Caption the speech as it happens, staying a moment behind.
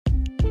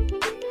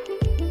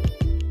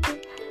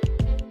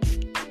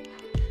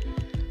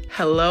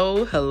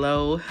Hello,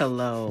 hello,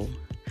 hello.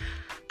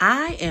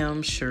 I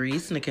am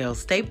Sharice Nicole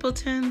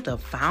Stapleton, the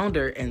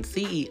founder and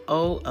CEO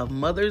of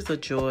Mothers of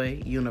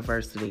Joy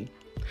University,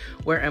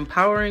 where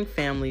empowering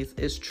families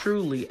is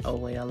truly a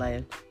way of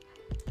life.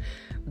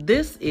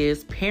 This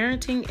is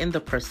Parenting in the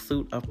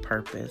Pursuit of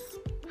Purpose,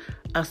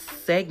 a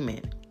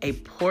segment, a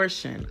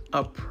portion,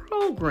 a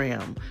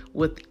program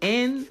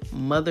within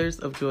Mothers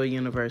of Joy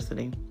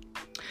University.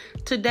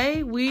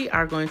 Today, we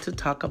are going to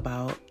talk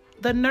about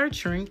the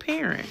nurturing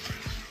parent.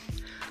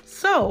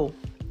 So,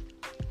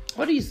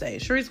 what do you say?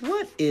 Sharice,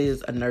 what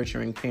is a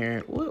nurturing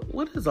parent?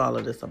 What is all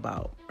of this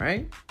about,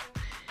 right?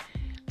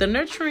 The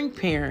nurturing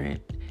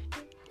parent,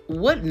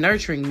 what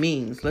nurturing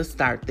means, let's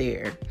start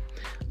there.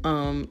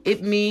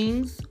 It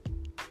means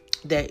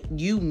that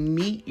you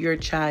meet your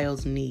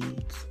child's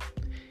needs.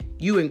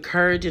 You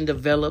encourage and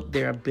develop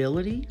their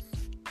abilities.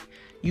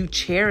 You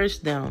cherish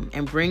them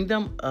and bring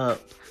them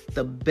up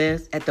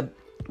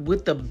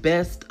with the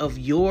best of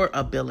your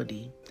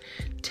ability,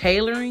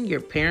 tailoring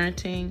your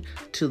parenting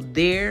to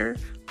their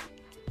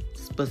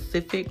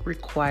specific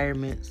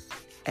requirements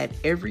at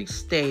every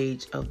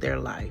stage of their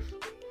life.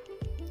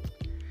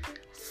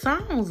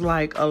 Sounds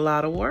like a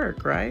lot of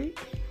work, right?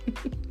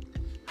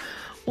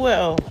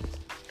 Well,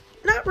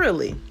 not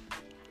really.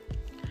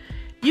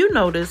 You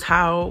notice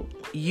how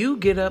you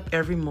get up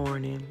every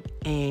morning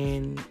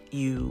and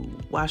you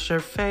wash your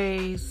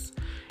face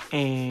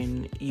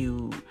and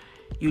you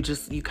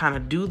kind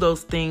of do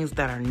those things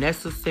that are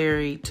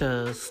necessary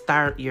to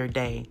start your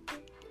day.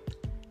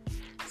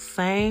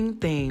 Same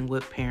thing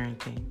with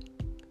parenting.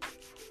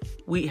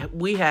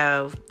 We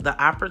have the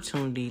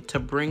opportunity to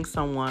bring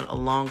someone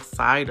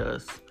alongside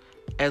us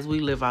as we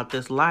live out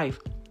this life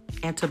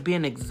and to be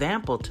an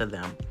example to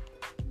them.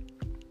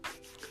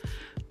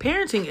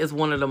 Parenting is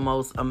one of the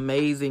most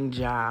amazing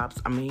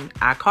jobs.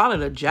 I call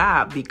it a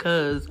job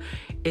because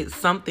it's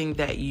something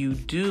that you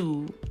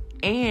do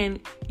and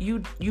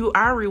you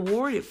are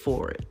rewarded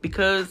for it,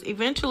 because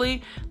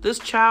eventually this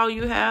child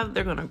you have,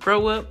 they're going to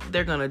grow up,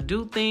 they're going to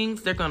do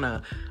things, they're going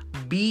to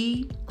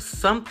be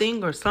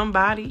something or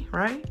somebody,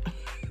 right?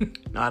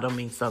 No, I don't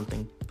mean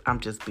something.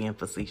 I'm just being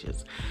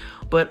facetious.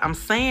 But I'm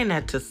saying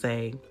that to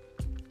say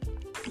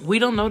we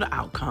don't know the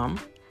outcome.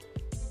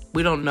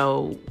 We don't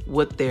know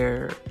what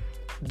their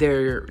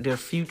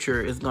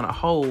future is going to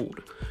hold.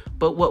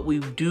 But what we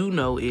do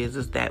know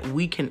is that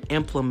we can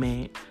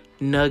implement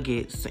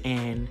nuggets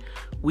and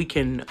we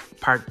can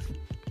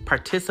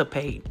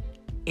participate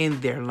in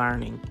their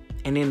learning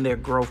and in their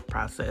growth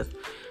process,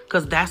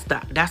 because that's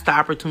the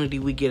opportunity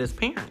we get as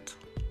parents.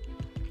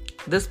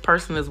 This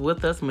person is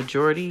with us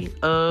majority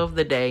of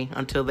the day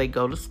until they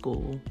go to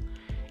school,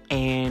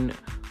 and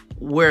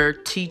we're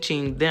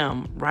teaching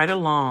them right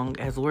along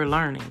as we're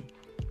learning.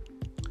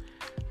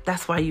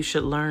 That's why you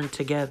should learn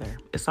together.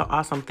 It's an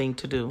awesome thing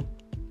to do.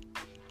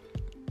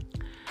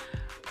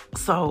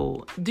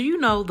 So, do you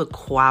know the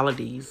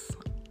qualities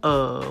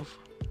of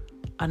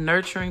a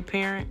nurturing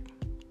parent?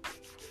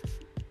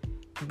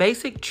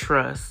 Basic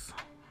trust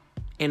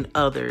in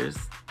others,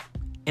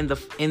 in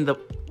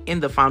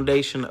the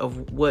foundation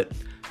of what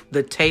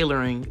the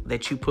tailoring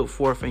that you put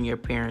forth in your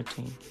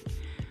parenting.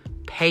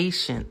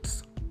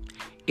 Patience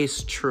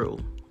is true.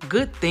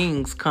 Good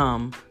things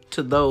come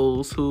to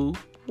those who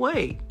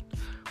wait.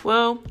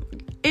 Well,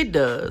 it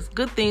does.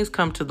 Good things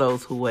come to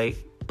those who wait,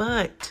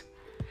 but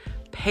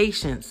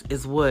patience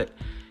is what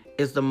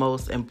is the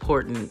most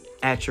important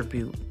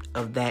attribute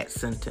of that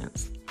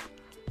sentence.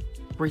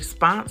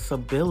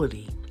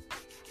 Responsibility,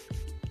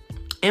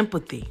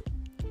 empathy,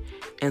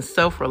 and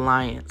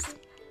self-reliance.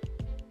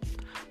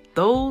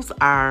 Those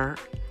are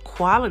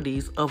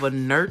qualities of a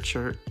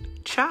nurtured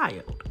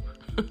child.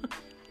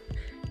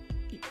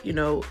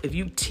 If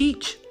you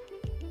teach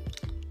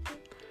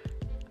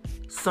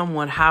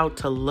someone how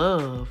to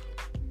love,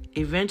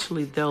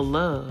 eventually they'll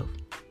love.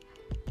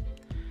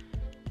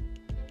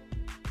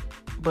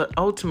 But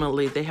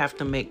ultimately, they have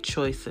to make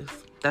choices.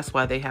 That's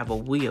why they have a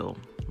will,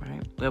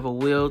 right? We have a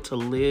will to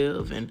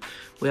live, and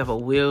we have a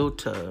will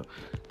to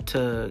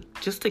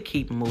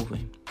keep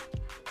moving.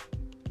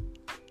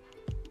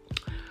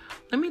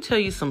 Let me tell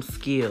you some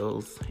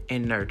skills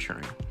in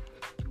nurturing.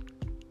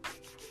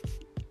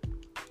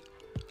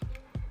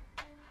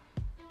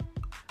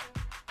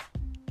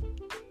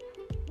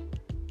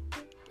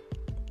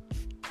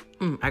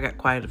 I got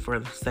quiet for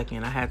a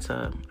second. I had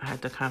to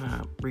kind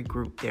of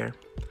regroup there.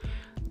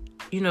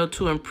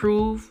 To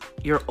improve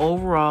your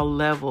overall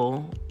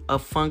level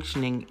of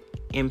functioning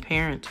in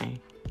parenting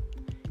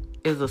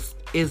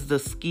is the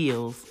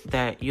skills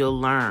that you'll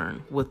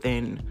learn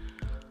within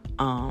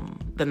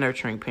the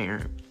nurturing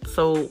parent.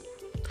 So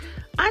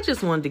I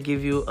just wanted to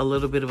give you a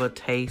little bit of a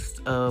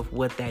taste of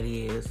what that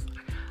is.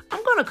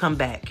 I'm going to come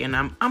back and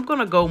I'm going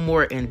to go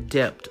more in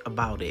depth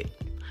about it.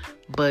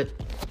 But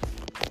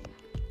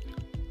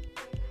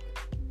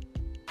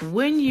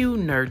when you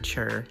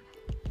nurture,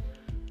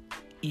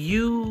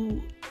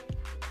 you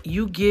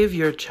give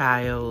your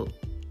child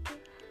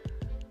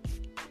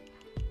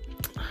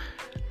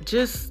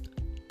just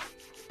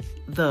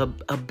the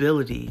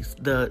abilities,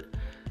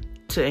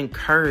 to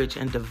encourage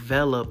and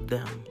develop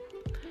them,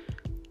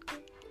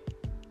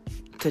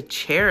 to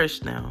cherish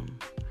them.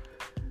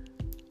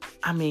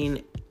 I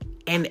mean,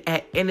 and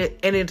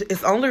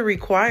it's only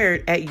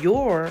required at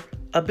your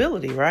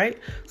ability, right?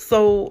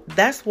 So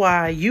that's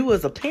why you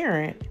as a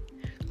parent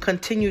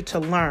continue to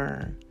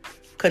learn,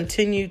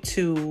 continue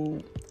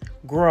to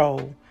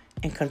grow,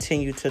 and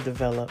continue to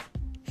develop.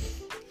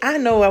 I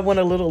know I went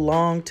a little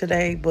long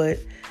today, but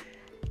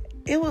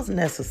it was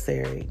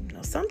necessary.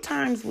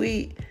 Sometimes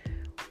we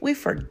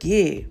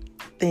forget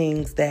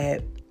things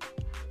that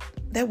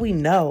we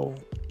know,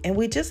 and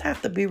we just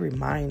have to be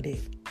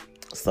reminded.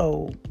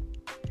 So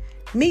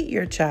meet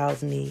your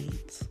child's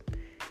needs.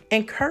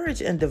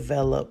 Encourage and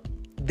develop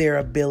their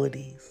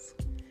abilities.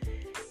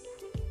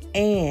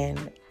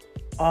 And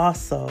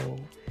also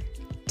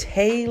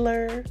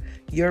tailor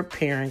your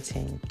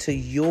parenting to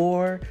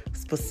your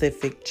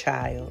specific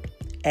child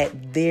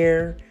at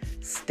their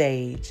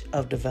stage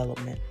of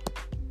development.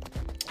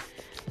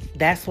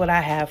 That's what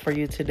I have for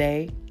you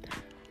today.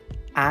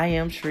 I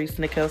am Sharice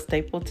Nicole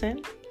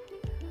Stapleton,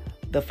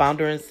 the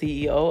founder and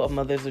CEO of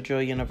Mothers of Joy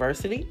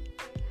University.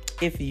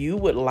 If you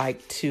would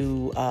like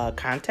to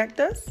contact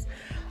us,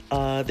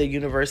 the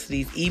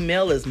university's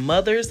email is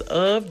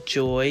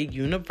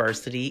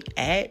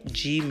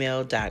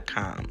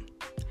mothersofjoyuniversity@gmail.com.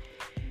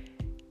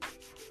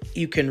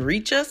 You can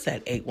reach us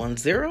at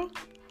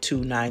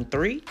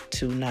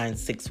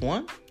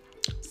 810-293-2961.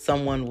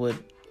 Someone would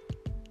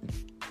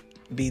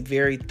be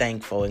very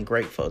thankful and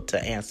grateful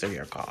to answer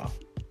your call.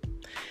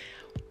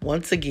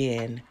 Once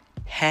again,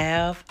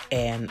 have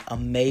an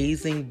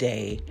amazing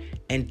day,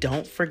 and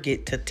don't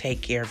forget to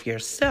take care of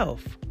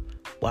yourself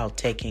while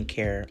taking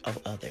care of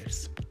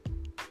others.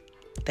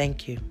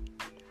 Thank you.